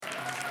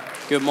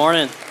Good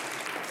morning.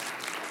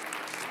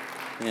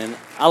 And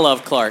I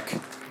love Clark.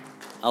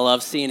 I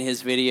love seeing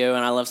his video,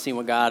 and I love seeing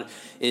what God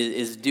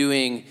is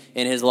doing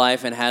in his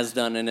life and has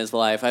done in his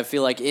life. I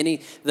feel like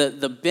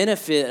the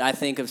benefit, I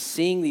think, of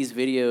seeing these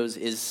videos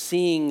is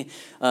seeing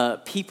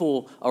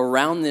people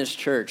around this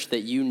church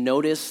that you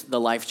notice the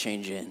life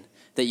change in,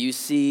 that you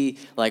see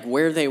like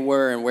where they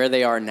were and where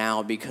they are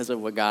now because of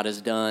what God has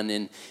done.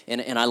 And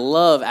I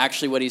love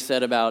actually what he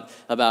said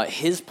about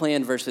his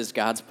plan versus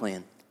God's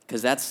plan.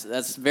 Because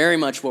that's very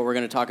much what we're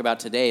going to talk about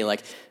today,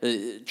 like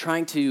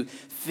trying to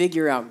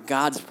figure out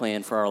God's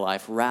plan for our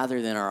life rather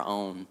than our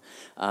own.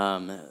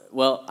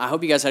 Well, I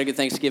hope you guys had a good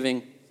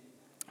Thanksgiving.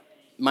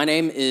 My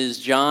name is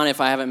John.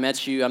 If I haven't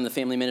met you, I'm the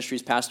Family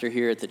Ministries pastor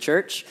here at the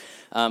church.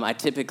 I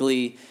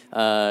typically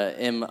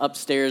am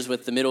upstairs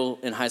with the middle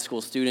and high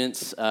school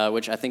students,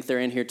 which I think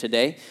they're in here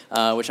today,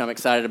 which I'm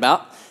excited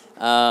about.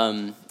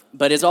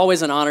 But it's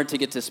always an honor to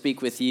get to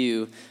speak with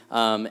you.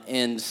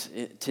 And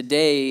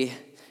today,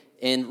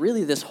 and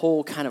really this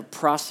whole kind of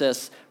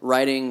process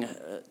writing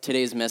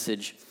today's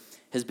message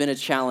has been a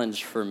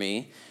challenge for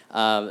me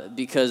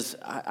because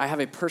I have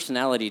a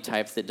personality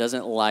type that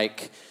doesn't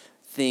like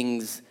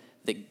things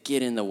that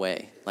get in the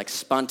way, like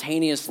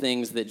spontaneous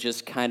things that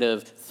just kind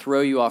of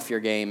throw you off your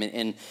game.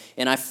 And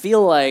I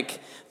feel like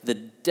the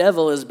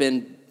devil has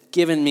been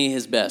giving me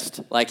his best.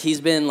 Like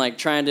he's been like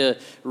trying to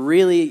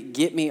really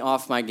get me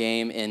off my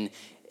game.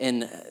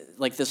 And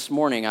like this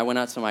morning, I went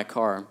out to my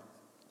car,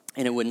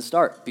 and it wouldn't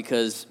start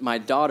because my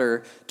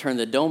daughter turned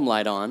the dome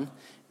light on,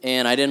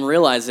 and I didn't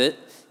realize it.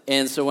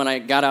 And so when I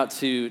got out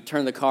to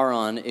turn the car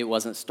on, it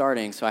wasn't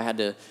starting, so I had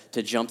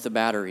to jump the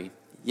battery.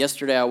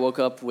 Yesterday, I woke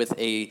up with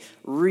a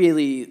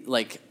really,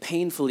 like,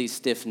 painfully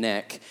stiff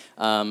neck,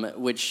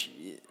 which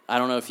I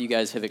don't know if you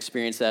guys have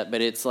experienced that,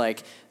 but it's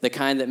like the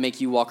kind that make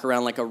you walk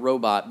around like a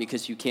robot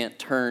because you can't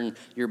turn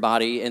your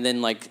body, and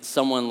then like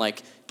someone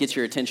like gets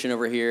your attention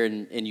over here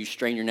and you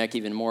strain your neck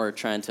even more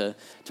trying to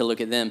look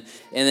at them.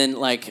 And then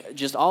like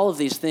just all of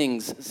these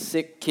things,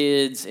 sick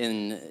kids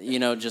and,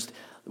 just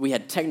we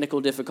had technical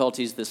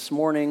difficulties this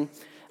morning.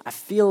 I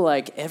feel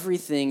like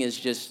everything is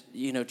just,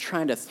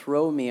 trying to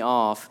throw me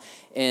off,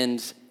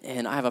 and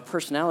I have a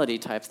personality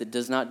type that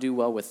does not do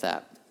well with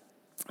that.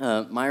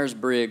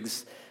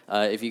 Myers-Briggs,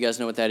 if you guys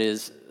know what that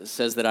is,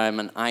 says that I'm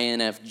an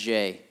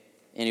INFJ.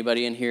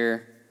 Anybody in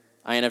here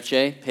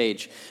INFJ?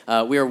 Paige.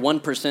 We are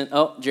 1%.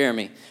 Oh,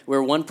 Jeremy.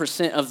 We're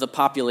 1% of the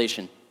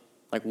population.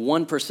 Like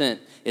 1%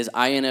 is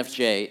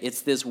INFJ.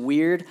 It's this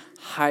weird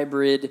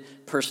hybrid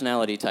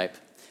personality type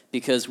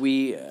because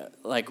we,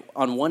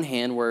 on one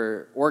hand,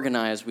 we're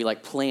organized, we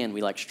like plan,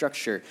 we like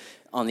structure.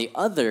 On the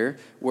other,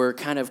 we're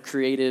kind of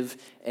creative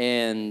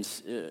and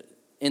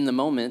in the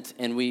moment,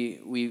 and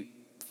we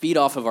feed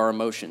off of our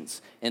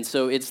emotions. And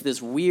so it's this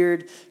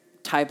weird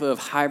type of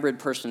hybrid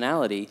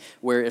personality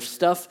where if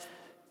stuff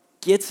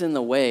gets in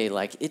the way,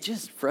 like it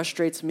just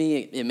frustrates me,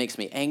 it makes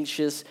me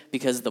anxious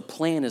because the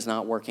plan is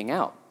not working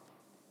out.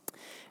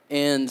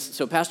 And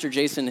so Pastor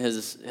Jason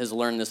has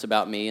learned this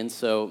about me, and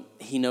so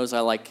he knows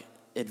I like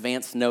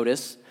advance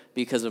notice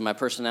because of my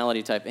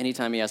personality type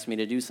anytime he asks me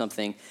to do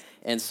something.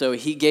 And so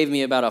he gave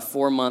me about a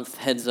 4-month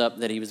heads up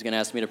that he was going to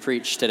ask me to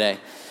preach today.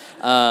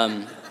 4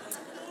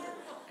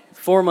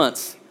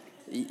 months.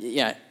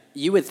 Yeah,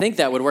 you would think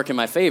that would work in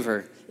my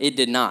favor. It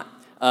did not.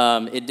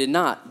 It did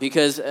not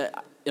because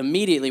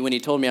immediately when he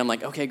told me, I'm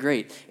like, okay,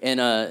 great.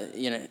 And,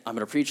 I'm going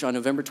to preach on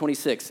November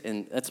 26th,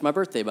 and that's my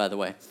birthday, by the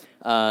way.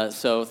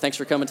 So thanks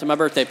for coming to my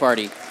birthday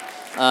party.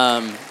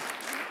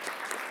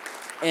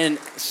 And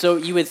so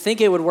you would think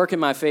it would work in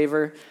my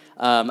favor.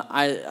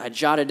 I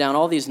jotted down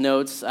all these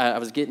notes. I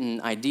was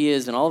getting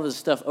ideas and all of this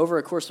stuff over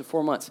a course of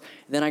 4 months.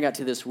 Then I got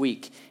to this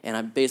week, and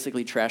I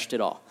basically trashed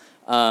it all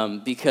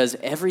because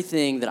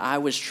everything that I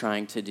was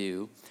trying to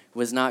do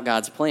was not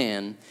God's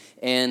plan.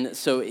 And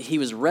so he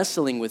was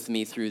wrestling with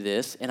me through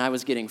this, and I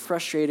was getting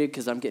frustrated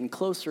because I'm getting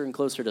closer and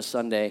closer to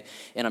Sunday,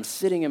 and I'm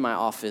sitting in my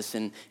office,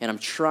 and I'm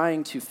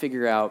trying to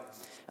figure out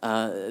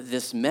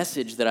this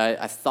message that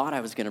I thought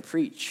I was going to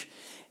preach.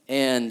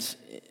 And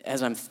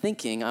as I'm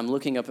thinking, I'm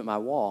looking up at my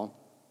wall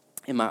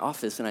in my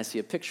office, and I see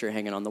a picture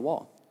hanging on the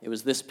wall. It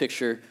was this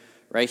picture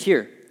right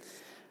here.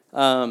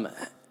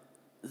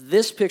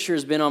 This picture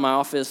has been on my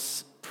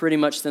office pretty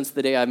much since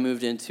the day I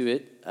moved into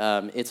it.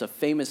 It's a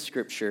famous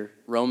scripture,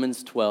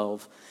 Romans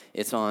 12.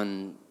 It's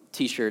on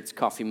T-shirts,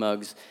 coffee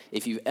mugs.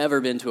 If you've ever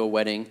been to a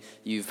wedding,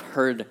 you've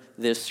heard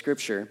this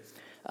scripture.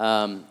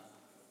 And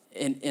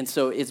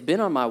so it's been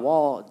on my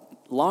wall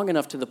long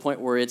enough to the point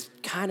where it's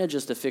kind of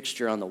just a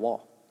fixture on the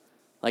wall.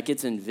 Like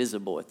it's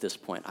invisible at this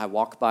point. I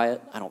walk by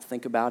it. I don't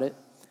think about it.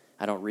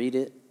 I don't read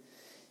it.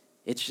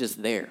 It's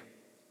just there.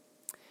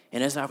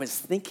 And as I was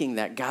thinking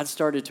that, God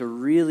started to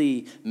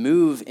really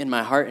move in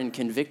my heart and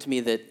convict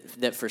me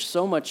that for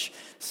so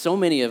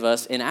many of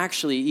us, and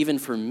actually even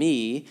for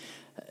me,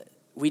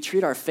 we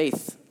treat our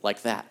faith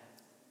like that.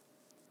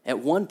 At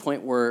one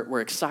point,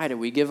 we're excited.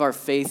 We give our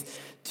faith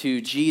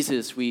to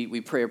Jesus.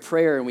 We pray a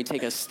prayer and we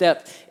take a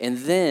step. And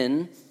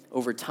then,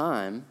 over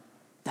time,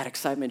 that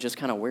excitement just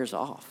kind of wears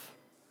off.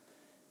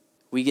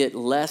 We get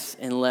less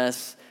and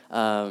less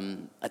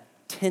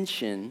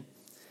attention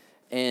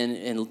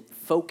and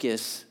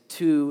focus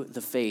to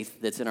the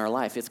faith that's in our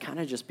life. It's kind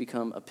of just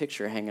become a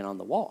picture hanging on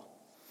the wall.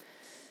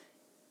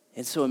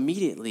 And so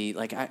immediately,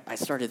 like I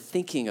started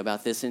thinking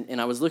about this,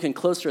 and I was looking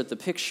closer at the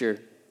picture,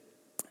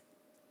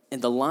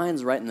 and the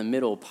lines right in the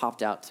middle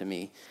popped out to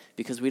me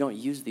because we don't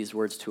use these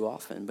words too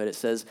often, but it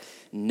says,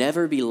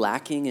 never be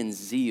lacking in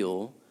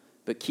zeal,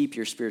 but keep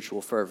your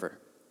spiritual fervor.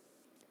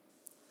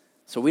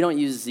 So we don't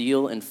use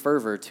zeal and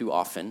fervor too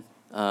often.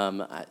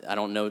 I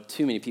don't know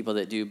too many people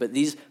that do, but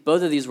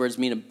both of these words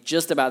mean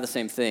just about the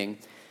same thing.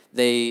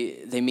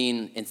 They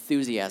mean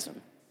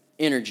enthusiasm,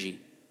 energy,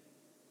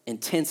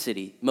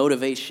 intensity,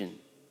 motivation,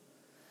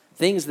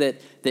 things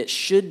that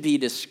should be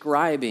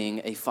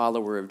describing a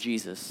follower of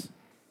Jesus.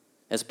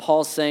 As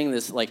Paul's saying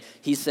this, like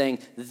he's saying,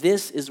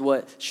 this is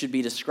what should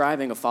be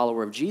describing a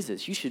follower of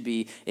Jesus. You should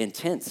be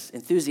intense,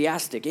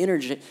 enthusiastic,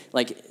 energy,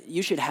 like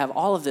you should have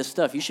all of this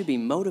stuff. You should be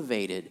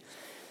motivated.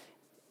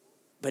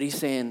 But he's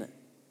saying,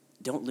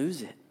 don't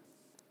lose it.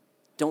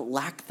 Don't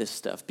lack this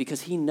stuff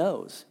because he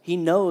knows. He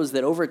knows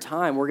that over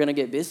time we're going to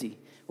get busy.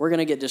 We're going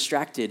to get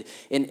distracted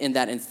in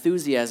that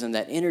enthusiasm,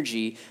 that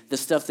energy, the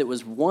stuff that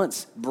was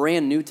once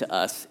brand new to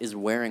us is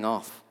wearing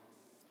off.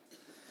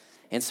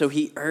 And so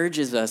he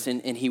urges us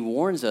and he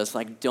warns us,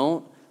 like,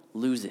 don't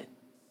lose it.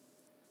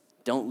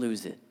 Don't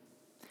lose it.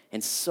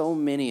 And so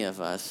many of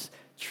us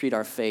treat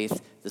our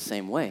faith the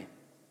same way.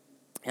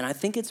 And I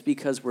think it's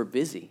because we're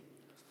busy.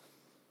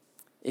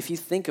 If you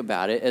think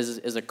about it,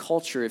 as a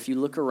culture, if you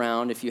look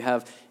around, if you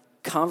have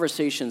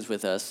conversations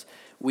with us,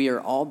 we are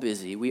all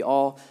busy. We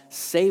all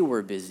say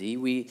we're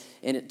busy.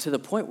 To the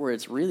point where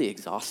it's really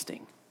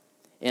exhausting.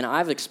 And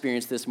I've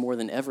experienced this more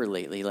than ever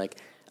lately. Like,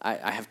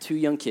 I have 2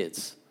 young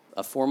kids,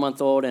 a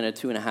 4-month-old and a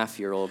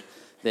 2.5-year-old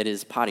that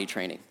is potty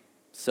training.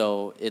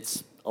 So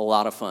it's a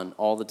lot of fun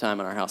all the time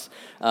in our house.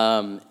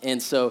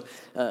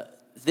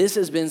 This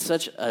has been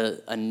such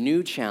a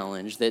new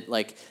challenge that,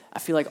 like, I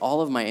feel like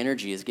all of my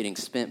energy is getting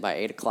spent by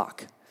 8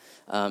 o'clock.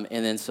 And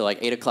then so, like,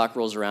 8 o'clock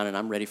rolls around and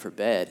I'm ready for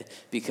bed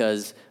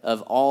because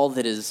of all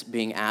that is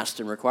being asked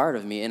and required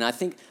of me. And I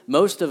think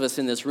most of us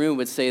in this room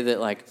would say that,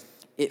 like,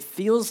 it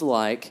feels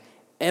like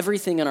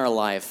everything in our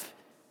life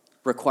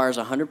requires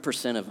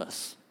 100% of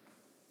us.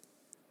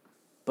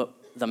 But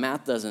the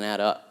math doesn't add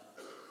up.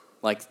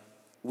 Like,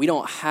 we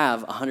don't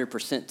have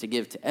 100% to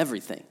give to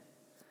everything.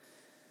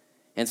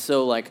 And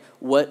so, like,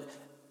 what,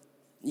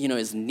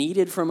 is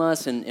needed from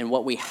us and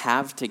what we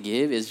have to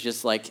give is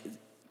just, like,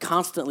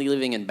 constantly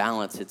living in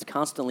balance. It's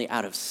constantly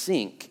out of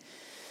sync,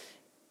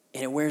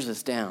 and it wears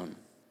us down.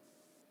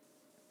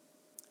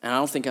 And I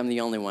don't think I'm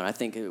the only one. I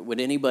think, would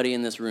anybody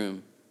in this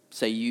room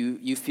say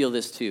you feel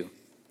this too?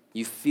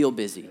 You feel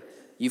busy.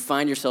 You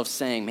find yourself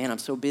saying, man, I'm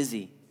so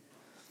busy.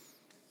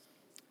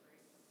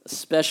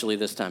 Especially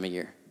this time of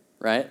year.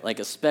 Right? Like,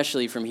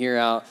 especially from here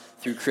out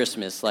through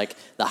Christmas. Like,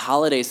 the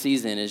holiday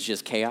season is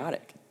just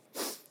chaotic.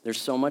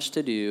 There's so much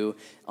to do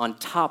on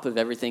top of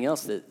everything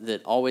else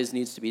that always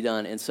needs to be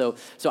done. And so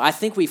I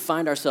think we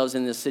find ourselves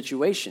in this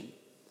situation.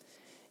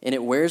 And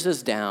it wears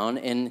us down.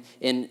 And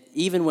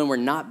even when we're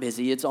not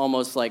busy, it's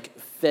almost like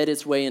fed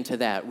its way into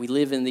that. We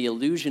live in the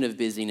illusion of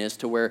busyness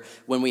to where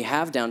when we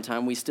have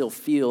downtime, we still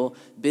feel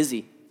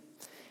busy.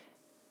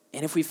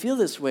 And if we feel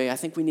this way, I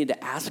think we need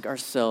to ask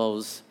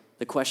ourselves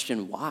the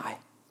question, why?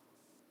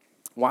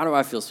 Why do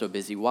I feel so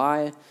busy?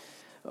 Why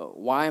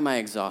am I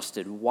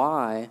exhausted?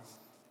 Why?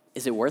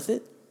 Is it worth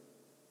it?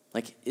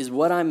 Like, is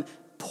what I'm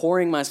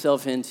pouring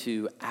myself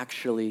into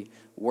actually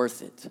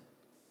worth it?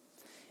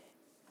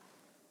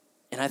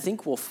 And I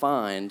think we'll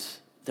find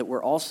that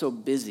we're also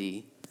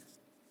busy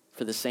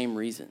for the same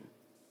reason.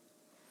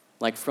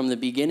 Like, from the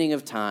beginning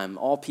of time,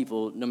 all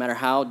people, no matter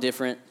how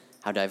different,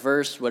 how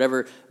diverse,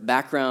 whatever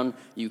background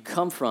you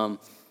come from,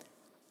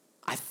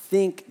 I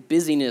think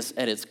busyness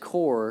at its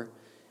core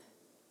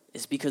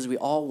is because we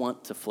all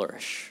want to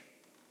flourish.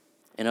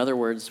 In other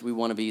words, we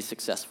want to be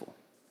successful.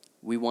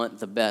 We want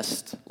the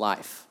best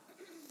life.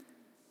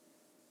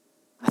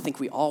 I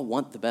think we all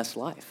want the best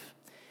life.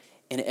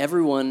 And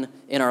everyone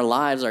in our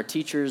lives, our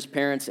teachers,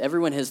 parents,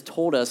 everyone has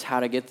told us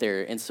how to get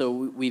there. And so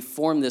we've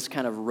formed this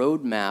kind of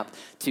roadmap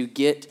to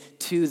get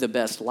to the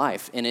best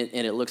life. And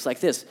it looks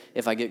like this.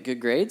 If I get good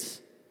grades,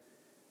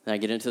 then I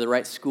get into the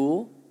right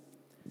school,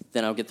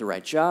 then I'll get the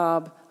right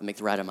job, I'll make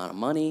the right amount of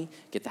money,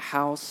 get the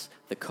house,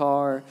 the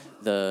car,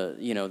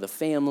 the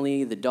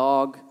family, the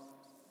dog.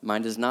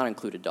 Mine does not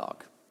include a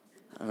dog.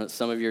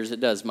 Some of yours it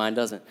does, mine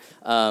doesn't.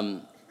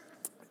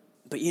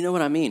 But you know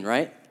what I mean,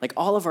 right? Like,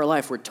 all of our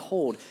life we're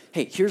told,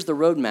 hey, here's the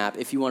roadmap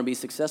if you want to be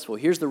successful.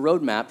 Here's the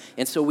roadmap.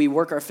 And so we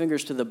work our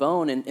fingers to the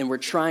bone and we're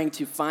trying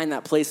to find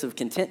that place of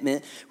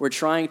contentment. We're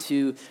trying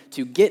to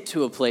get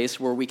to a place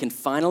where we can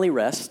finally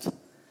rest,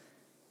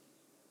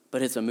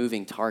 but it's a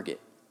moving target.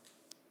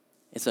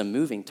 It's a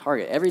moving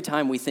target. Every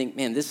time we think,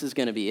 man, this is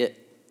going to be it.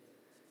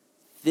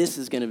 This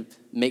is going to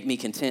make me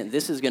content.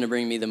 This is going to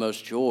bring me the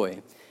most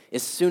joy.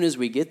 As soon as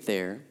we get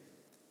there,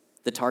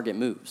 the target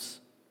moves.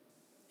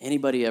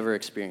 Anybody ever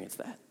experienced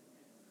that?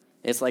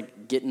 It's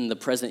like getting the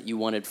present you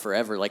wanted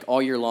forever. Like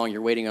all year long,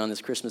 you're waiting on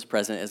this Christmas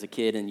present as a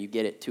kid, and you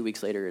get it 2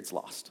 weeks later, it's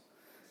lost.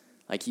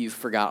 Like you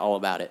forgot all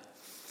about it.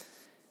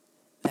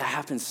 That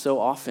happens so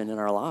often in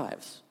our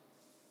lives.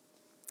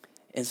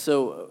 And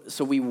so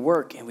we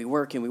work and we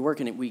work and we work,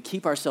 and we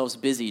keep ourselves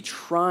busy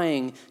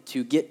trying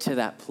to get to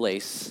that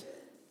place,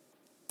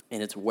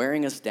 and it's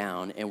wearing us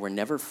down, and we're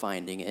never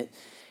finding it.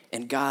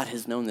 And God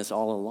has known this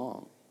all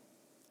along.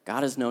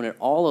 God has known it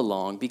all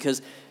along,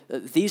 because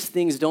these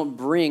things don't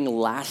bring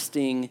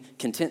lasting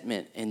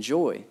contentment and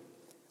joy.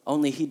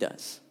 Only He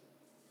does.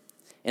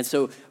 And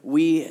so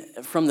we,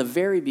 from the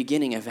very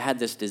beginning, have had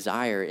this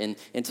desire. And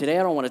today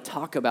I don't want to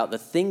talk about the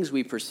things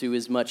we pursue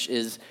as much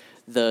as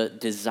the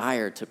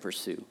desire to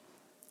pursue,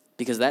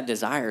 because that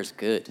desire is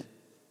good.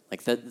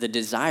 Like the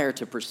desire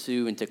to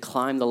pursue and to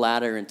climb the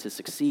ladder and to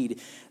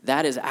succeed,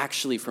 that is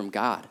actually from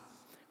God.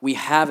 We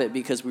have it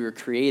because we were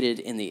created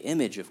in the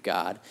image of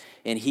God,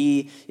 and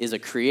He is a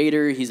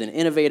creator, He's an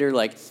innovator.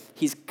 Like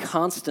He's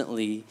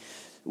constantly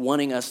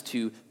wanting us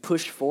to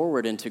push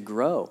forward and to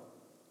grow.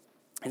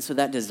 And so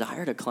that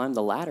desire to climb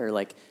the ladder,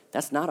 like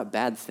that's not a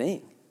bad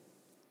thing.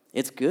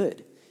 It's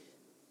good.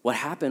 What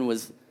happened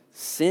was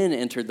sin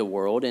entered the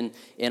world, and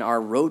our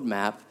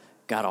roadmap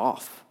got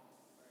off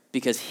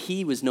because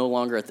He was no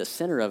longer at the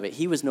center of it.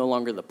 He was no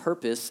longer the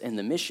purpose and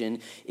the mission.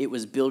 It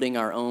was building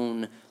our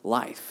own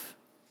life.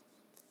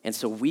 And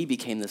so we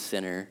became the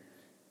center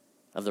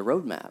of the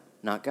roadmap,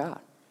 not God.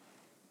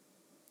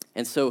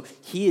 And so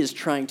He is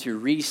trying to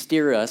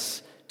re-steer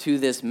us to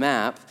this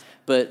map,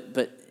 but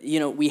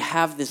we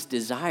have this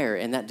desire,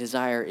 and that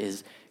desire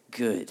is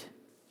good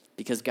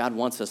because God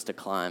wants us to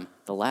climb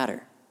the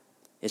ladder.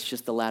 It's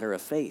just the ladder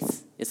of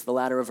faith. It's the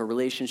ladder of a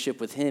relationship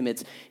with Him.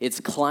 It's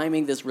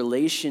climbing this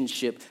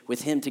relationship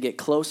with Him to get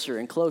closer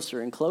and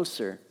closer and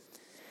closer.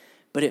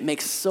 But it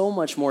makes so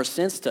much more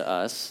sense to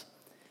us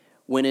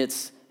when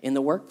it's in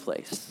the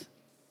workplace.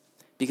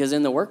 Because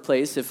in the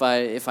workplace, if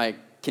I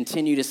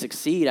continue to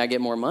succeed, I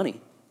get more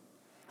money.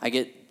 I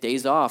get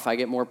days off. I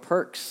get more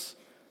perks.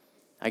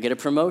 I get a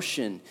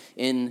promotion.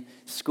 In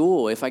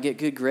school, if I get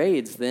good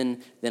grades,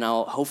 then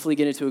I'll hopefully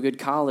get into a good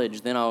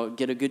college. Then I'll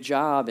get a good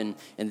job, and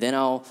then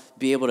I'll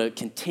be able to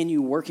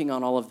continue working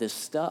on all of this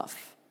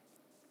stuff.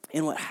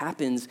 And what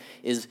happens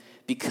is,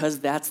 because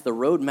that's the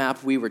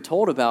roadmap we were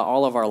told about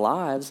all of our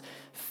lives,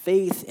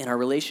 faith in our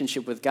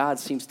relationship with God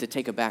seems to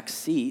take a back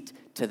seat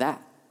to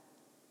that.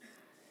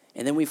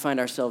 And then we find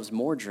ourselves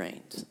more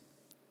drained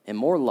and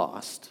more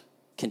lost,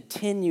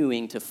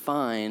 continuing to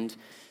find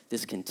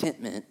this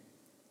contentment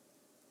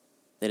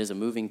that is a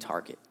moving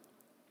target.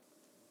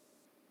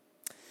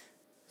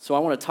 So I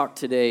want to talk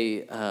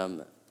today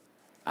out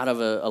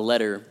of a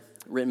letter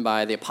written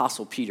by the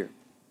Apostle Peter.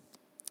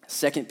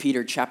 2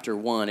 Peter chapter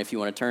 1, if you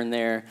want to turn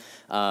there,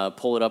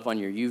 pull it up on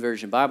your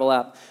YouVersion Bible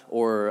app,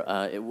 or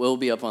it will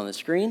be up on the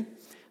screen.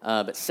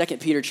 But 2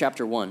 Peter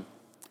chapter 1.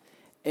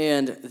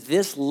 And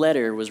this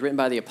letter was written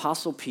by the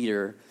Apostle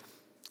Peter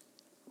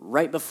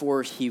right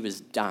before he was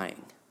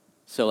dying.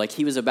 So like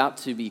he was about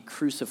to be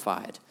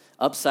crucified,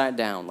 upside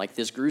down, like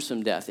this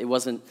gruesome death. It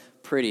wasn't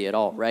pretty at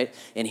all, right?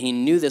 And he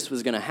knew this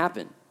was going to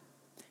happen.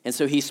 And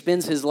so he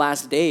spends his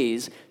last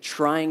days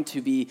trying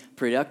to be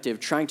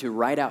productive, trying to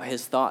write out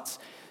his thoughts,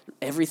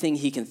 everything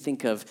he can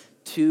think of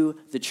to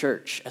the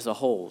church as a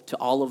whole, to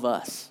all of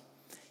us.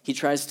 He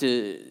tries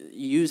to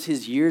use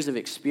his years of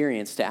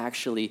experience to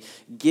actually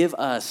give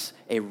us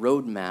a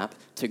roadmap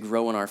to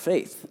grow in our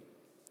faith.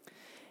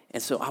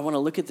 And so I want to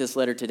look at this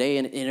letter today,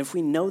 and if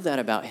we know that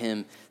about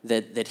him,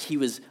 that he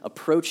was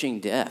approaching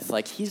death,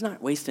 like he's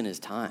not wasting his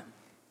time.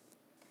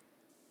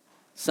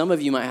 Some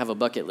of you might have a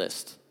bucket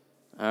list.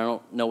 I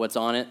don't know what's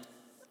on it.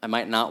 I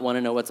might not want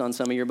to know what's on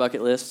some of your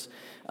bucket lists.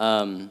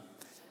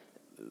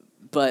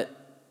 But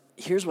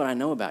here's what I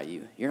know about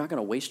you. You're not going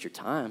to waste your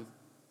time.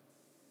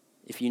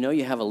 If you know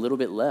you have a little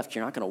bit left,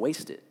 you're not going to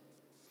waste it.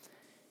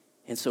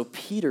 And so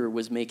Peter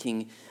was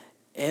making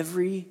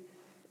every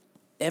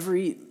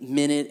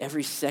minute,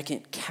 every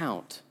second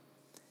count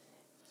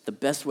the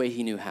best way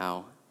he knew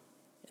how.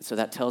 And so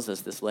that tells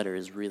us this letter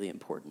is really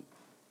important.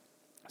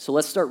 So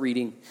let's start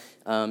reading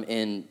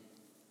in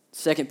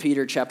 2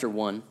 Peter chapter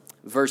 1,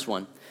 verse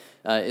 1.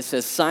 It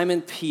says,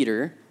 Simon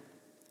Peter,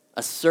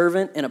 a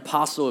servant and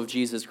apostle of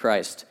Jesus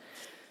Christ,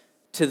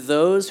 to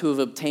those who have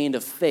obtained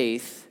a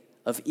faith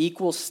of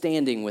equal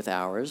standing with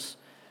ours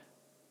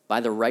by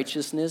the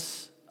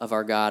righteousness of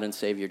our God and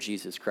Savior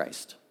Jesus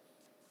Christ.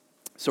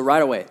 So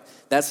right away,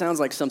 that sounds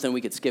like something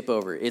we could skip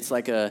over. It's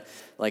like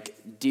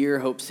Dear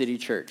Hope City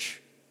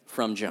Church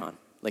from John.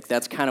 Like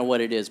that's kind of what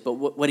it is. But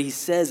what he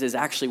says is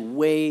actually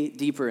way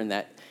deeper in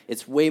that.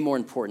 It's way more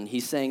important.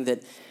 He's saying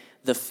that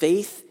the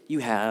faith you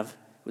have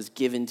was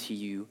given to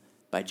you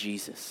by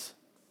Jesus.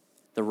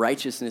 The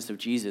righteousness of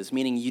Jesus,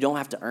 meaning you don't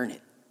have to earn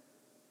it.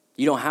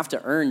 You don't have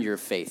to earn your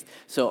faith.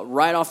 So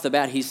right off the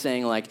bat, he's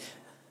saying like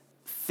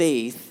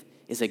faith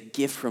is a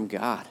gift from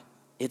God.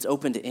 It's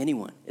open to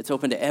anyone. It's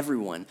open to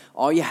everyone.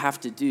 All you have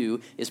to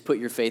do is put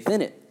your faith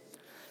in it.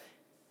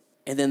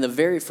 And then the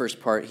very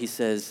first part, he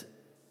says,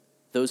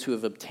 those who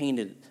have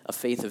obtained a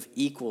faith of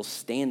equal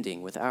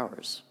standing with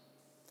ours.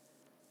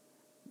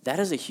 That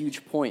is a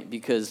huge point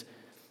because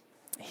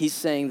he's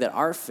saying that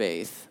our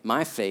faith,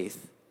 my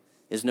faith,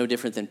 is no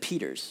different than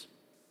Peter's.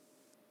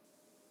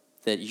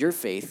 That your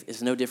faith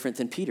is no different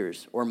than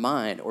Peter's or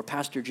mine or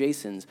Pastor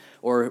Jason's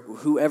or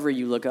whoever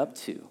you look up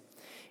to.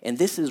 And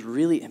this is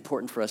really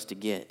important for us to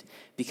get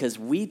because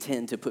we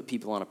tend to put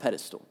people on a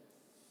pedestal.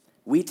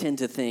 We tend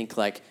to think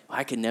like,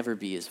 I could never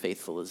be as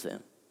faithful as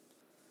them.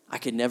 I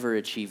could never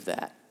achieve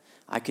that.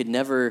 I could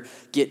never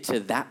get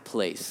to that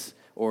place.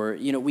 Or,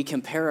 we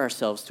compare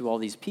ourselves to all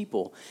these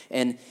people.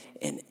 And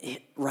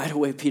right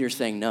away, Peter's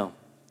saying, no,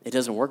 it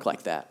doesn't work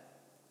like that.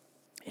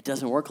 It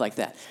doesn't work like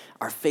that.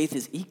 Our faith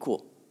is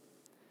equal.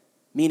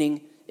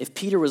 Meaning, if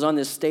Peter was on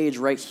this stage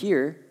right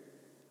here,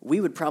 we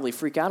would probably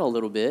freak out a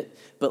little bit.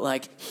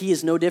 But he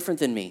is no different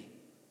than me.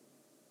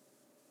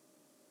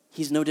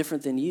 He's no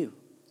different than you.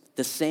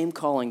 The same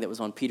calling that was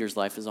on Peter's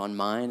life is on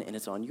mine and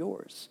it's on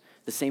yours.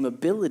 The same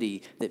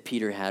ability that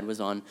Peter had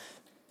was on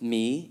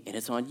me and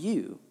it's on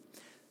you.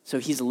 So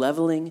he's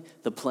leveling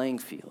the playing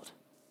field.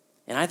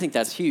 And I think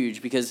that's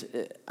huge because,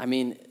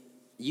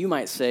 you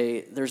might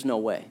say, there's no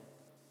way.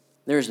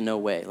 There's no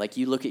way.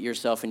 You look at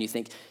yourself and you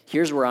think,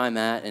 here's where I'm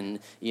at, and,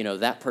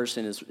 that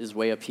person is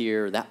way up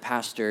here, or that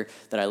pastor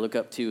that I look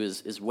up to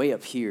is way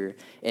up here,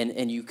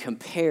 and you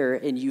compare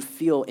and you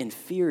feel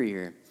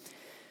inferior.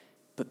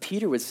 But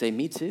Peter would say,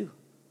 me too.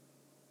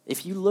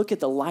 If you look at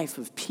the life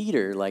of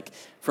Peter,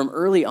 from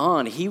early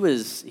on, he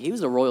was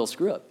a royal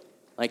screw-up.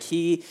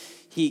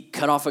 He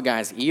cut off a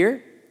guy's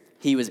ear.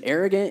 He was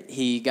arrogant.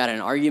 He got in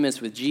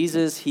arguments with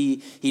Jesus.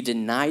 He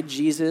denied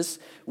Jesus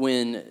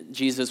when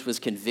Jesus was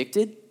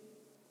convicted.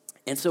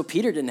 And so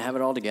Peter didn't have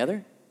it all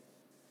together.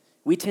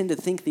 We tend to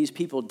think these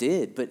people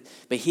did, but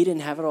he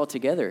didn't have it all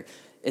together.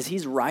 As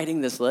he's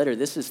writing this letter,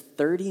 this is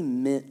 30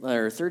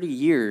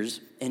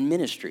 years in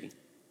ministry.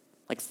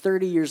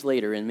 30 years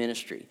later in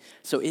ministry.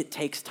 So it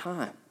takes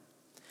time.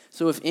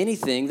 So if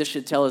anything, this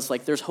should tell us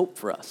there's hope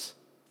for us.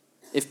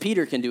 If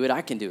Peter can do it,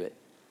 I can do it.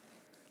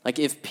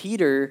 If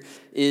Peter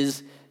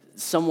is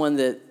someone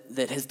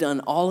that has done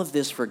all of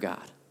this for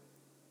God,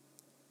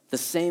 the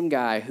same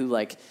guy who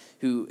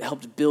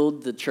helped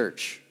build the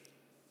church,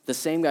 the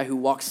same guy who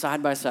walked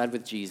side by side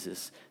with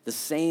Jesus, the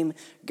same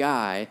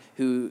guy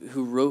who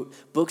wrote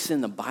books in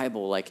the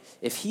Bible,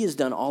 if he has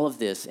done all of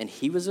this and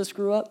he was a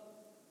screw up,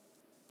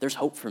 there's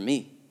hope for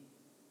me.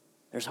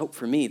 There's hope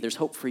for me. There's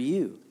hope for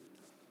you.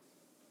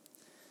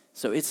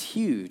 So it's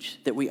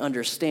huge that we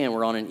understand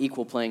we're on an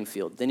equal playing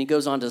field. Then he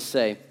goes on to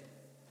say,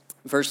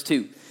 verse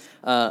 2,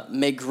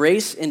 may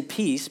grace and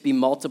peace be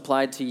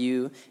multiplied to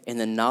you in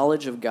the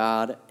knowledge of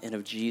God and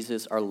of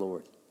Jesus our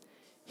Lord.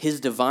 His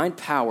divine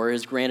power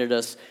has granted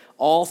us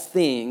all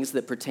things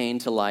that pertain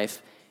to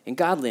life and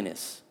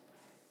godliness.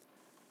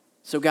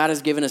 So God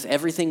has given us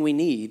everything we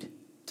need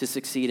to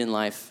succeed in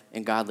life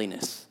and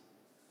godliness.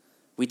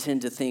 We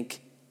tend to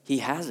think he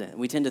hasn't.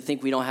 We tend to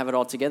think we don't have it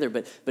all together,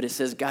 but it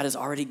says God has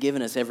already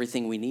given us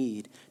everything we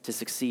need to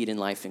succeed in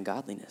life and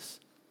godliness.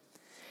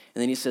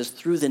 And then he says,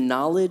 through the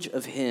knowledge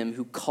of him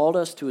who called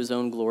us to his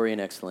own glory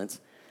and excellence,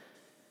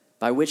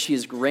 by which he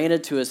has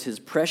granted to us his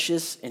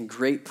precious and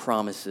great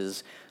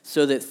promises,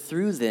 so that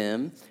through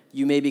them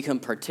you may become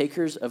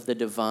partakers of the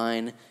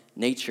divine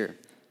nature.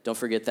 Don't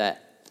forget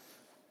that.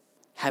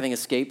 Having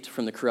escaped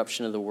from the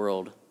corruption of the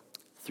world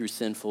through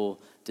sinful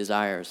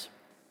desires.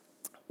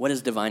 What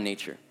is divine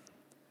nature?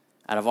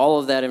 Out of all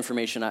of that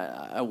information,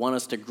 I want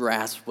us to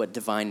grasp what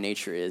divine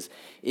nature is.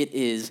 It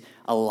is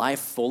a life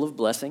full of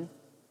blessing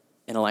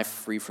and a life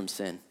free from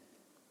sin.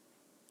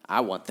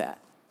 I want that.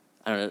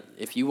 I don't know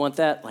if you want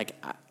that,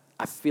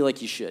 I feel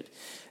like you should.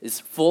 It's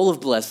full of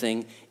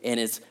blessing and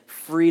it's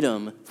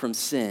freedom from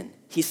sin.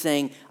 He's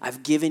saying,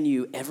 I've given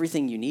you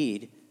everything you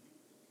need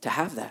to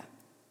have that.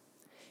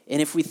 And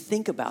if we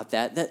think about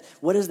that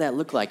what does that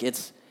look like?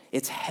 It's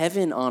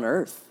heaven on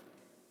earth.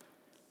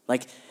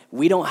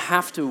 We don't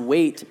have to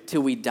wait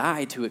till we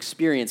die to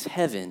experience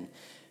heaven.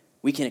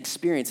 We can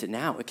experience it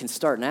now. It can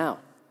start now.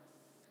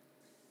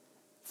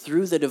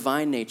 Through the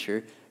divine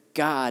nature,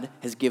 God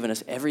has given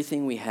us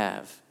everything we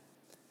have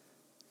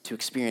to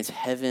experience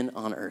heaven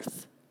on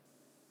earth.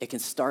 It can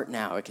start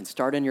now. It can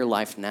start in your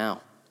life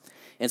now.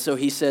 And so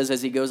he says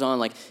as he goes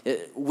on,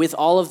 with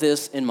all of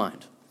this in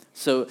mind,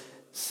 so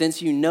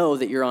since you know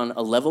that you're on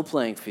a level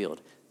playing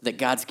field, that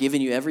God's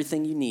given you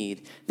everything you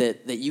need,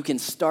 that you can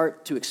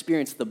start to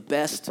experience the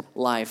best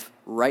life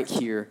right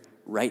here,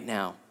 right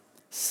now.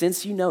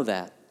 Since you know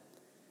that,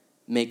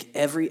 make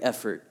every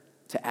effort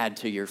to add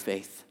to your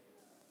faith.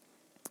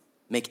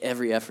 Make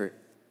every effort.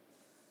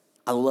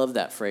 I love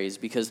that phrase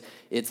because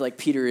it's like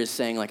Peter is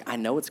saying, I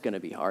know it's going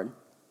to be hard,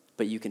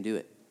 but you can do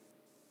it.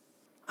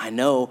 I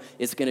know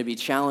it's going to be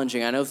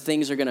challenging. I know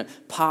things are going to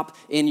pop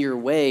in your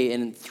way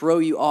and throw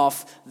you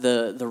off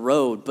the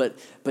road, but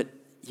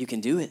you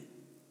can do it.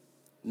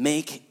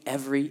 Make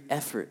every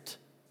effort.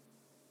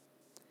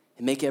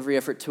 And make every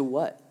effort to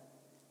what?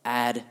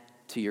 Add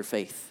to your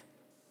faith.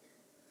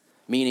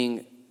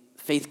 Meaning,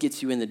 faith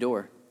gets you in the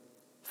door.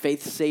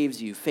 Faith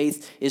saves you.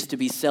 Faith is to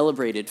be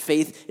celebrated.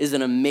 Faith is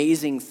an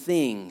amazing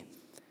thing,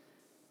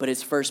 but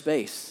it's first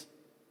base.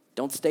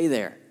 Don't stay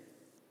there.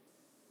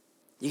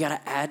 You got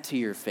to add to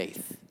your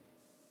faith.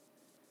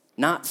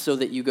 Not so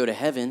that you go to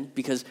heaven,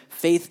 because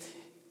faith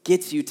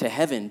gets you to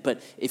heaven.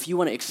 But if you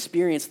want to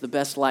experience the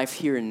best life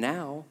here and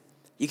now,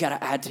 you got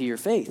to add to your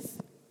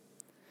faith.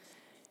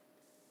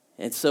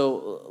 And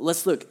so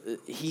let's look.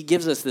 He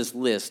gives us this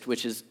list,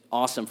 which is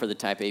awesome for the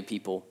type A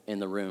people in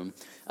the room.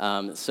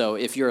 So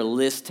if you're a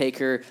list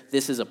taker,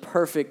 this is a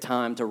perfect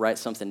time to write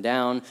something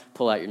down,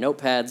 pull out your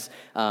notepads,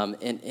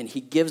 and he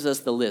gives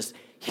us the list.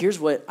 Here's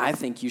what I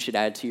think you should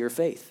add to your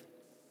faith.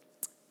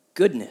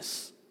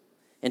 Goodness.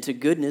 And to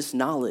goodness,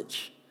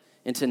 knowledge.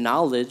 And to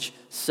knowledge,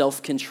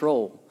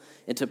 self-control.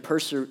 And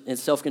to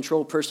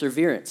self-control,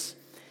 perseverance.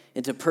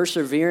 And to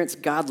perseverance,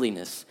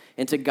 godliness.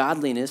 And to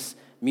godliness,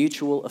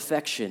 mutual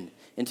affection.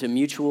 And to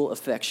mutual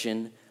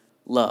affection,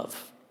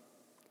 love.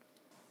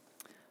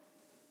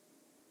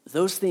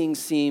 Those things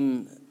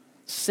seem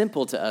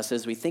simple to us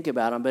as we think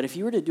about them, but if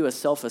you were to do a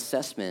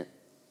self-assessment,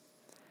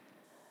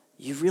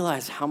 you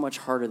realize how much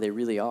harder they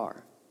really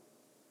are.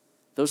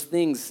 Those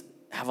things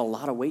have a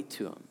lot of weight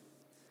to them.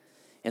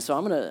 And so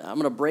I'm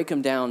gonna break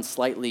them down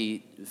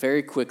slightly,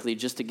 very quickly,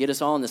 just to get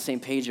us all on the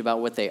same page about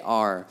what they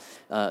are,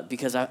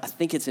 because I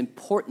think it's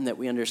important that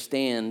we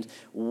understand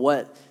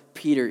what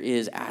Peter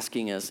is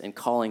asking us and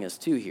calling us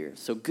to here.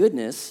 So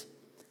goodness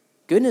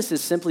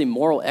is simply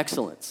moral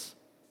excellence.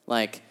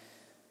 Like,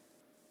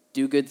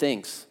 do good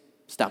things,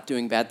 stop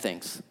doing bad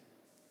things.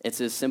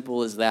 It's as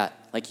simple as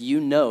that. Like,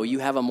 you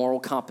have a moral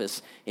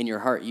compass in your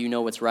heart. You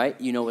know what's right,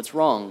 you know what's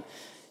wrong.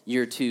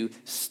 You're to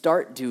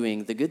start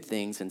doing the good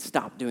things and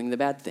stop doing the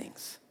bad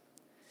things.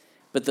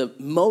 But the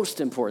most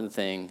important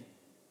thing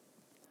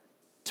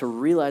to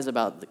realize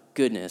about the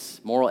goodness,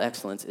 moral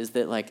excellence, is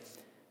that, like,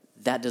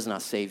 that does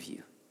not save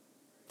you.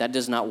 That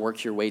does not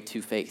work your way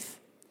to faith.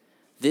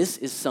 This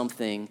is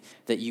something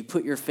that you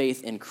put your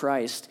faith in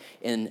Christ,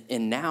 and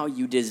now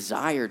you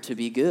desire to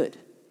be good.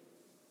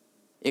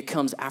 It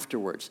comes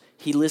afterwards.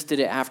 He listed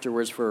it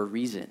afterwards for a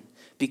reason.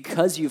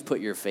 Because you've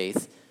put your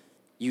faith,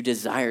 you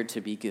desire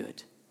to be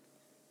good.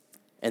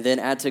 And then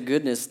add to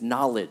goodness,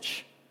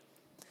 knowledge.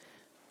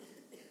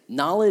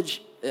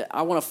 Knowledge,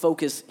 I want to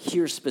focus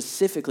here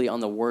specifically on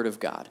the Word of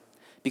God,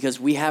 because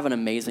we have an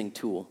amazing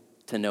tool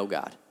to know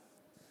God,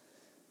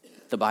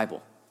 the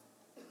Bible.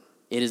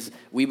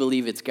 We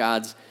believe it's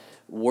God's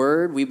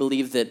Word. We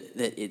believe that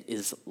it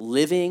is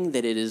living,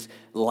 that it is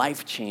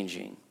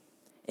life-changing.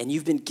 And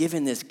you've been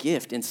given this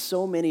gift, and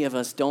so many of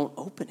us don't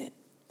open it.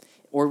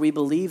 Or we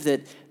believe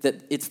that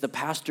it's the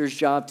pastor's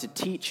job to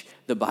teach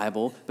the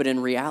Bible, but in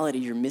reality,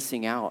 you're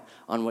missing out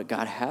on what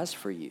God has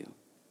for you.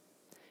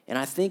 And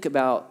I think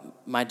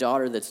about my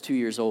daughter that's 2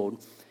 years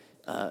old,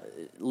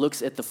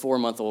 looks at the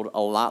 4-month-old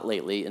a lot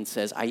lately and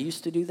says, I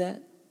used to do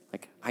that.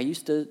 Like, I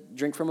used to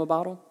drink from a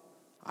bottle.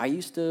 I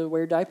used to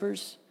wear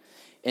diapers.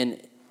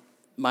 And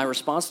my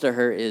response to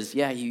her is,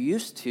 yeah, you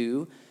used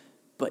to,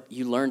 but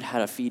you learned how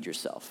to feed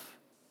yourself.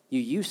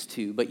 You used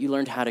to, but you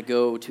learned how to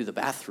go to the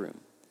bathroom.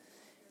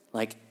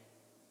 Like,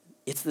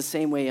 it's the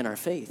same way in our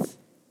faith.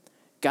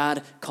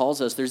 God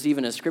calls us. There's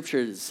even a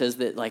scripture that says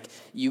that, like,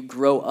 you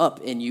grow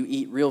up and you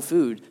eat real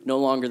food, no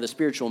longer the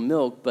spiritual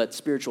milk, but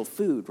spiritual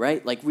food,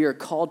 right? Like, we are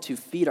called to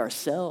feed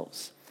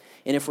ourselves.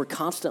 And if we're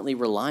constantly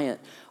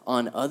reliant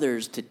on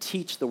others to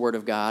teach the Word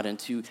of God and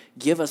to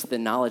give us the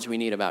knowledge we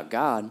need about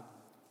God,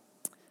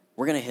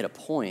 we're going to hit a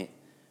point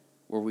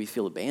where we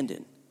feel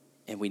abandoned.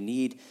 And we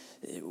need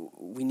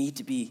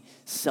to be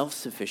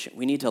self-sufficient.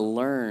 We need to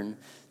learn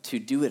to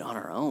do it on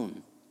our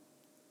own.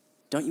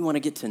 Don't you want to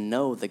get to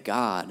know the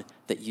God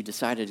that you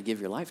decided to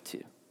give your life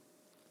to?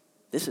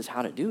 This is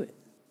how to do it.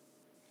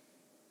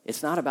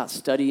 It's not about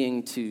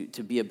studying to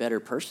be a better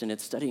person.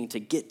 It's studying to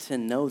get to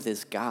know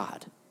this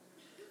God.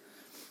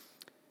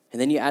 And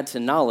then you add to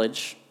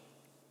knowledge,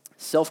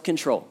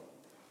 self-control.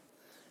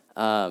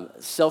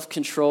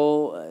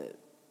 Self-control,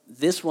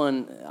 this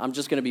one, I'm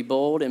just going to be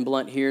bold and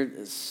blunt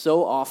here.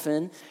 So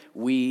often,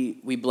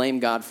 we blame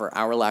God for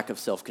our lack of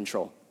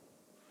self-control.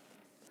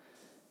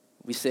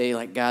 We say,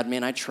 like, God,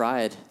 man, I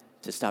tried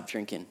to stop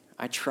drinking.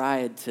 I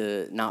tried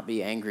to not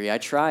be angry. I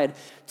tried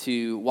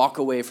to walk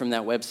away from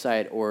that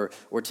website or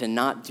to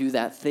not do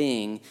that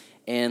thing,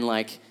 and,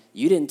 like,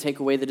 you didn't take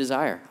away the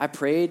desire. I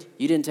prayed,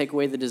 you didn't take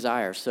away the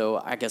desire,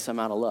 so I guess I'm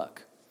out of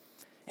luck.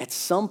 At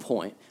some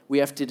point, we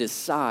have to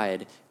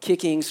decide,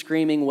 kicking,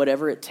 screaming,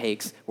 whatever it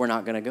takes, we're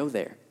not going to go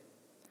there.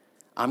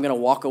 I'm going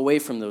to walk away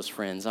from those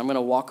friends. I'm going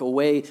to walk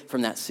away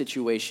from that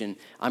situation.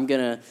 I'm going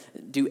to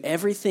do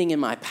everything in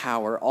my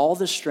power, all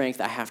the strength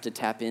I have to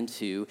tap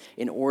into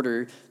in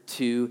order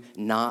to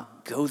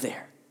not go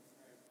there.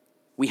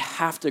 We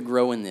have to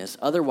grow in this.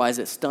 Otherwise,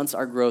 it stunts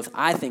our growth,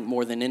 I think,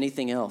 more than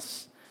anything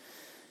else.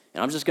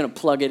 And I'm just going to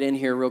plug it in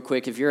here real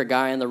quick. If you're a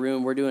guy in the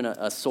room, we're doing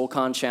a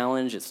SoulCon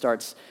challenge. It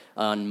starts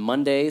on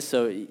Monday,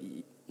 so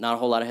not a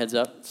whole lot of heads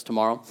up. It's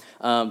tomorrow.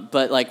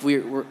 But like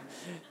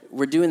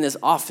we're doing this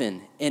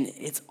often, and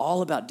it's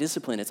all about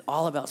discipline. It's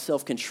all about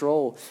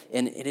self-control,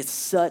 and it's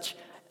such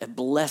a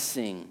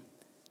blessing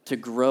to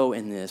grow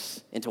in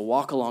this and to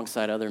walk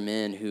alongside other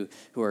men who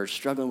are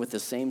struggling with the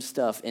same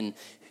stuff, and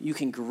you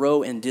can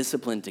grow in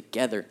discipline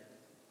together.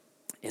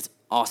 It's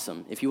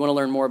awesome. If you want to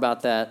learn more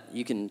about that,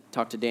 you can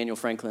talk to Daniel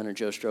Franklin or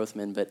Joe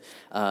Strothman.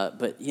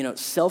 But you know,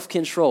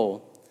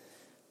 self-control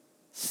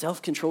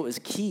is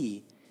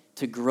key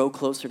to grow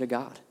closer to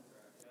God.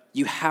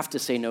 You have to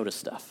say no to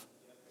stuff.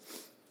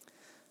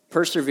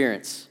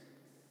 Perseverance.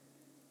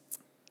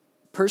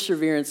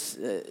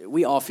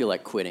 We all feel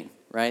like quitting,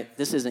 right?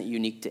 This isn't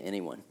unique to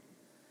anyone.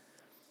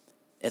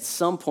 At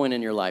some point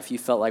in your life, you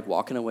felt like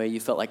walking away,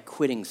 you felt like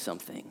quitting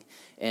something.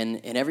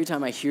 And every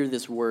time I hear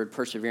this word,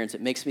 perseverance,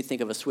 it makes me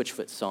think of a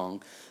Switchfoot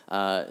song.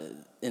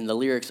 And the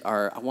lyrics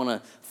are, I want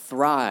to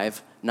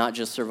thrive, not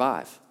just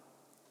survive.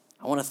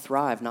 I want to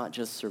thrive, not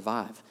just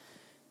survive.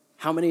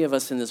 How many of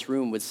us in this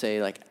room would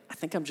say, like, I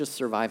think I'm just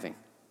surviving.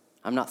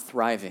 I'm not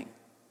thriving.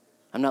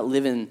 I'm not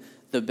living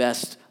the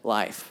best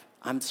life.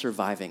 I'm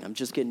surviving. I'm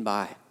just getting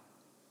by.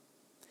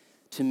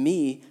 To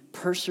me,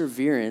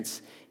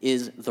 perseverance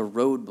is the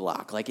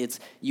roadblock. Like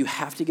you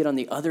have to get on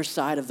the other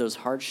side of those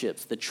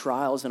hardships, the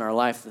trials in our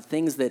life, the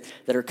things that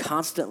are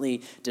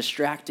constantly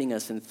distracting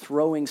us and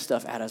throwing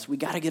stuff at us. We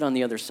got to get on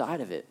the other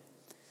side of it.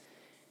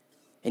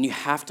 And you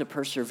have to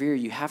persevere.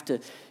 You have to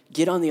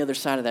get on the other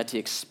side of that to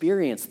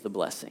experience the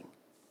blessing,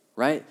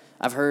 right?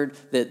 I've heard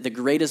that the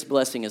greatest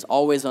blessing is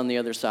always on the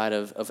other side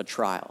of a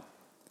trial.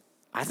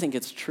 I think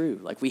it's true.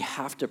 Like, we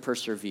have to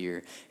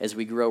persevere as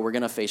we grow. We're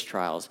going to face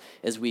trials.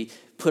 As we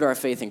put our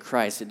faith in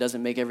Christ, it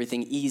doesn't make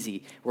everything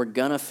easy. We're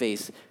going to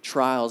face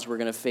trials. We're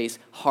going to face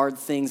hard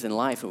things in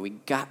life, and we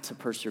got to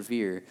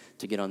persevere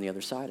to get on the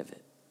other side of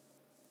it.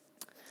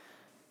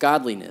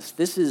 Godliness.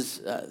 This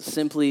is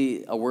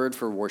simply a word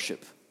for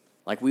worship.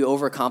 Like, we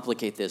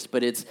overcomplicate this,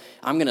 but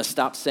I'm going to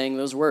stop saying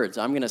those words.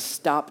 I'm going to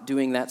stop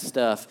doing that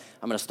stuff.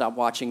 I'm going to stop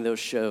watching those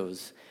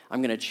shows.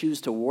 I'm going to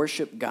choose to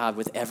worship God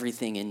with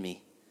everything in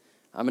me.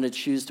 I'm going to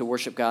choose to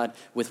worship God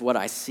with what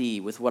I see,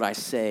 with what I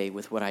say,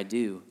 with what I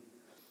do.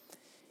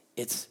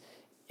 It's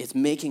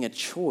making a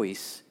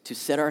choice to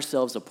set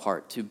ourselves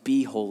apart, to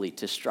be holy,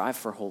 to strive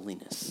for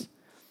holiness.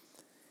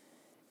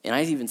 And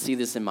I even see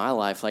this in my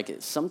life. Like,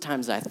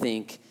 sometimes I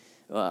think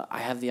I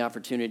have the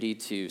opportunity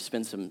to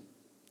spend some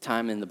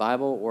time in the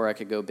Bible, or I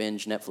could go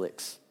binge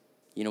Netflix.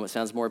 You know what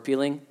sounds more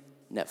appealing?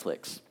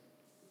 Netflix.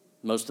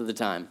 Most of the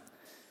time.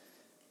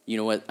 You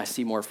know what I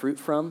see more fruit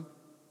from?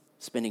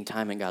 Spending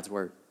time in God's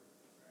Word.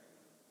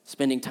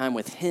 Spending time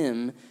with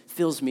Him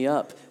fills me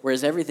up,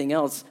 whereas everything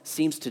else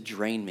seems to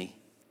drain me.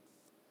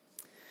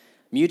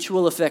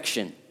 Mutual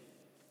affection.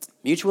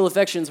 Mutual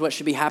affection is what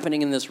should be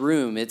happening in this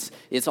room.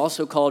 It's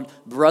also called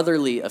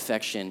brotherly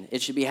affection.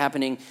 It should be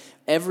happening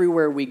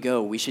everywhere we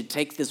go. We should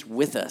take this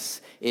with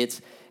us.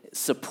 It's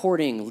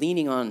supporting,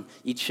 leaning on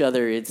each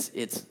other.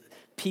 It's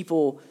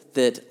people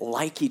that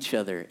like each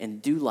other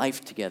and do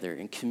life together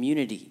in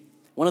community.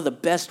 One of the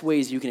best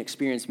ways you can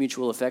experience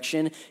mutual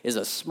affection is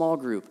a small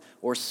group,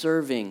 or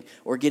serving,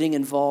 or getting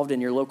involved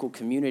in your local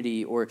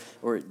community, or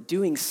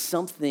doing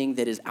something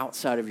that is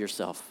outside of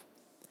yourself.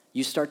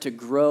 You start to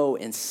grow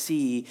and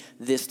see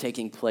this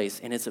taking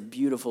place, and it's a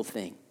beautiful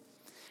thing.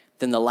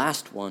 Then the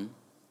last one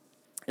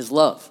is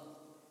love.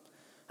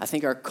 I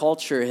think our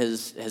culture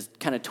has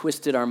kind of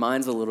twisted our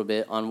minds a little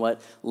bit on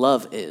what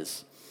love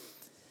is.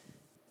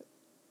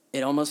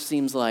 It almost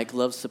seems like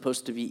love's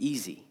supposed to be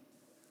easy.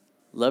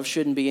 Love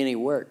shouldn't be any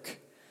work,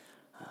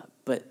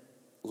 but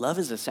love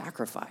is a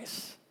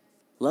sacrifice.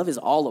 Love is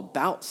all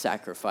about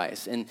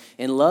sacrifice, and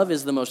love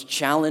is the most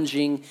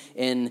challenging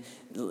and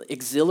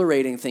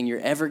exhilarating thing you're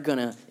ever going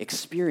to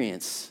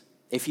experience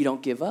if you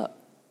don't give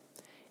up.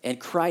 And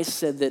Christ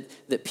said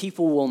that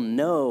people will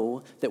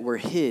know that we're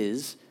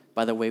His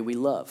by the way we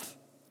love.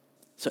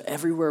 So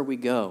everywhere we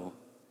go,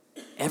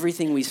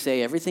 everything we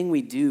say, everything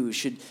we do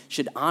should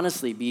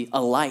honestly be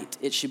a light.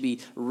 It should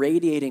be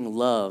radiating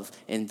love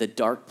in the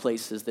dark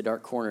places, the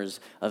dark corners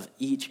of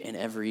each and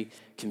every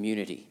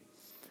community.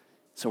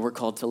 So we're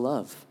called to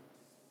love.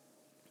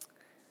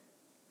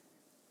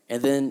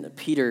 And then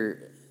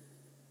Peter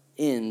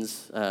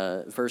ends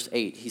verse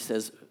 8. He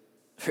says,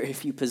 "For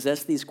if you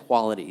possess these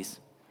qualities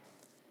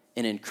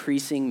in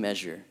increasing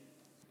measure,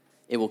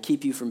 it will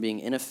keep you from being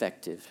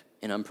ineffective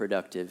and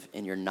unproductive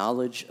in your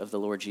knowledge of the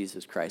Lord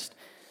Jesus Christ."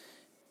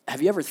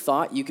 Have you ever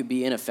thought you could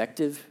be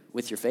ineffective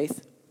with your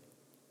faith?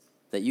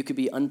 That you could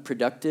be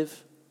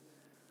unproductive?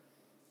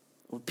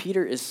 Well,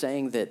 Peter is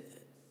saying that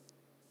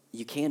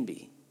you can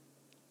be.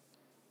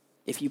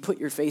 If you put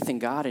your faith in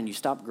God and you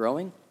stop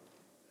growing,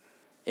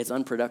 it's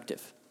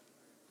unproductive.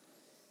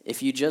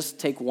 If you just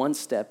take one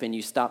step and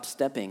you stop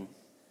stepping,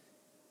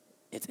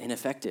 it's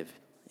ineffective.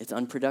 It's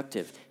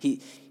unproductive.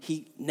 He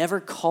never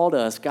called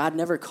us, God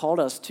never called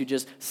us to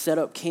just set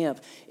up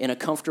camp in a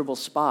comfortable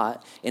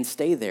spot and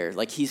stay there.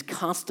 Like, He's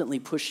constantly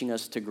pushing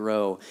us to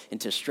grow and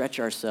to stretch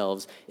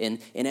ourselves. And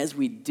as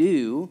we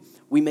do,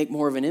 we make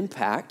more of an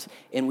impact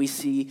and we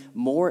see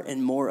more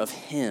and more of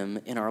Him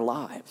in our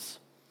lives.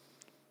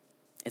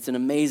 It's an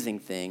amazing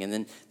thing. And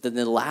then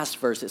the last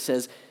verse, it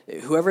says,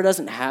 whoever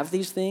doesn't have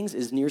these things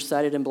is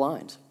nearsighted and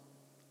blind.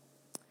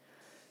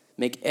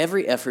 Make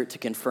every effort to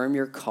confirm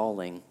your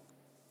calling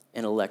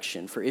and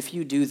election. For if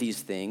you do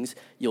these things,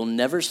 you'll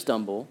never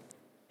stumble,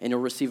 and you'll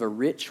receive a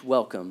rich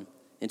welcome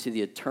into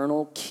the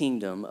eternal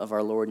kingdom of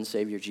our Lord and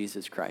Savior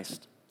Jesus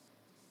Christ.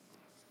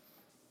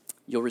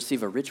 You'll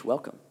receive a rich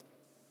welcome.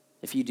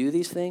 If you do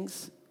these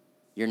things,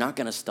 you're not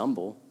going to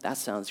stumble. That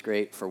sounds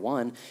great for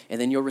one. And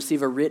then you'll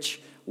receive a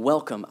rich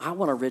welcome. I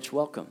want a rich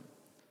welcome.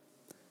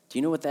 Do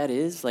you know what that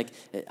is? Like,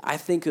 I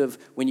think of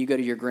when you go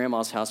to your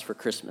grandma's house for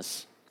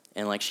Christmas,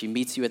 and like she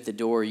meets you at the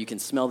door, you can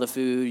smell the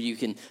food, you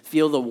can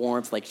feel the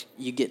warmth, like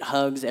you get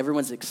hugs,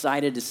 everyone's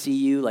excited to see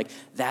you. Like,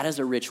 that is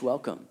a rich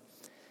welcome.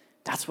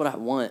 That's what I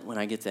want when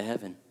I get to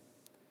heaven.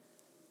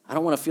 I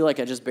don't want to feel like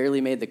I just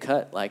barely made the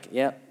cut. Like,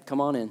 yeah, come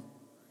on in.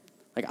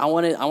 Like, I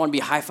want to be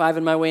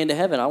high-fiving my way into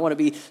heaven. I want to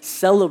be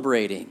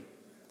celebrating.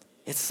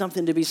 It's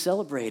something to be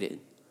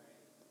celebrated.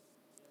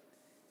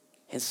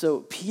 And so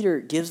Peter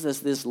gives us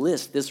this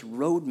list, this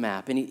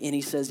roadmap, and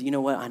he says, you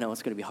know what? I know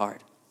it's going to be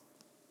hard.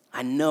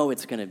 I know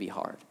it's going to be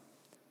hard,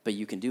 but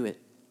you can do it.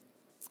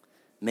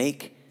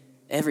 Make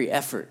every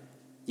effort.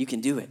 You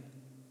can do it.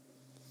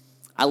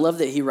 I love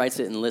that he writes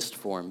it in list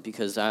form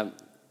because I'm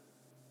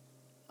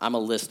a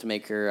list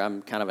maker.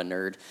 I'm kind of a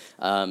nerd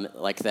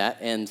like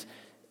that. And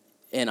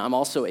I'm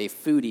also a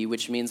foodie,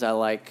 which means I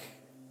like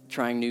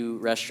trying new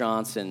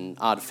restaurants and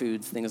odd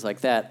foods, things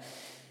like that.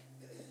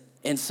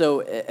 And so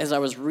as I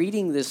was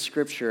reading this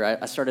scripture,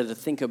 I started to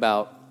think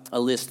about a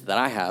list that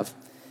I have.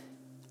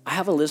 I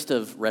have a list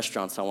of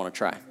restaurants I want to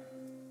try.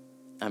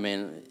 I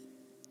mean,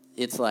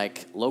 it's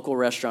like local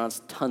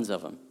restaurants, tons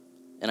of them.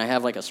 And I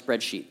have like a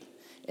spreadsheet.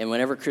 And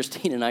whenever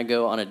Christine and I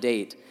go on a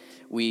date,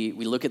 we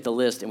look at the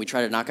list and we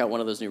try to knock out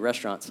one of those new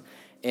restaurants.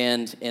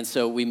 And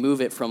so we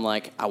move it from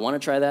like, I want to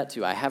try that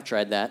to I have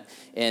tried that.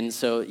 And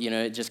so,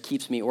 it just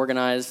keeps me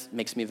organized,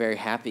 makes me very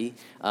happy.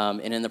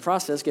 And in the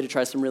process, get to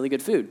try some really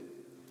good food.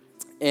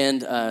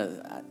 And,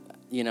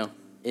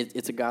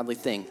 it's a godly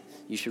thing.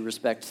 You should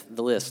respect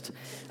the list.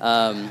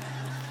 And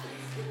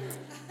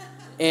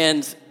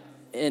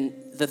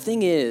the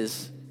thing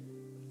is,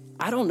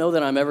 I don't know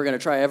that I'm ever going to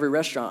try every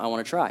restaurant I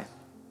want to try.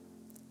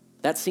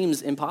 That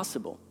seems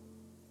impossible.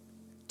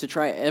 To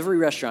try every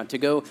restaurant, to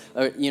go,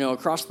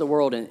 across the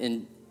world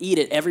and eat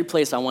at every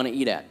place I want to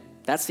eat at.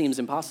 That seems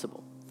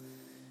impossible.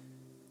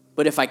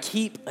 But if I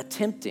keep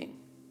attempting,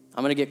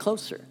 I'm going to get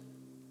closer.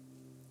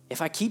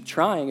 If I keep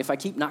trying, if I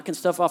keep knocking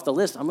stuff off the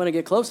list, I'm going to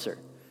get closer,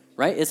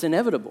 right? It's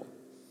inevitable.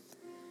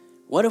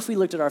 What if we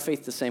looked at our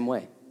faith the same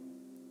way?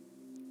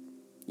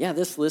 Yeah,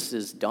 this list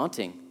is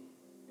daunting.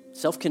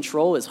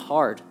 Self-control is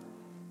hard.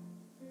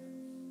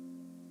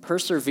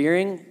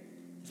 Persevering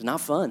is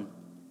not fun.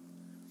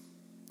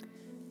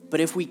 But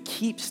if we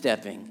keep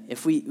stepping,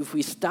 if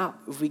we stop,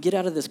 if we get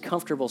out of this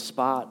comfortable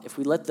spot, if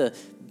we let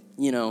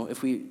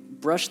if we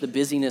brush the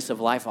busyness of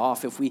life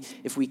off, if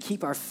we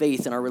keep our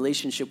faith and our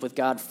relationship with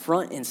God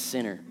front and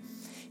center,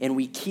 and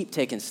we keep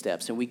taking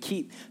steps, and we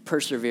keep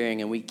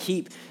persevering, and we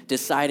keep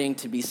deciding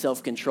to be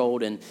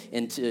self-controlled and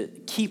to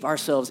keep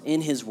ourselves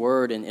in his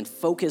word and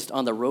focused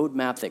on the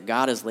roadmap that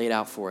God has laid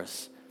out for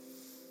us,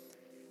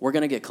 we're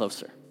going to get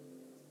closer.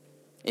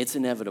 It's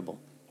inevitable.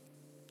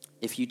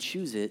 If you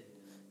choose it,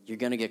 you're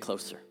going to get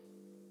closer.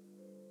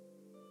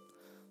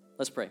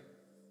 Let's pray.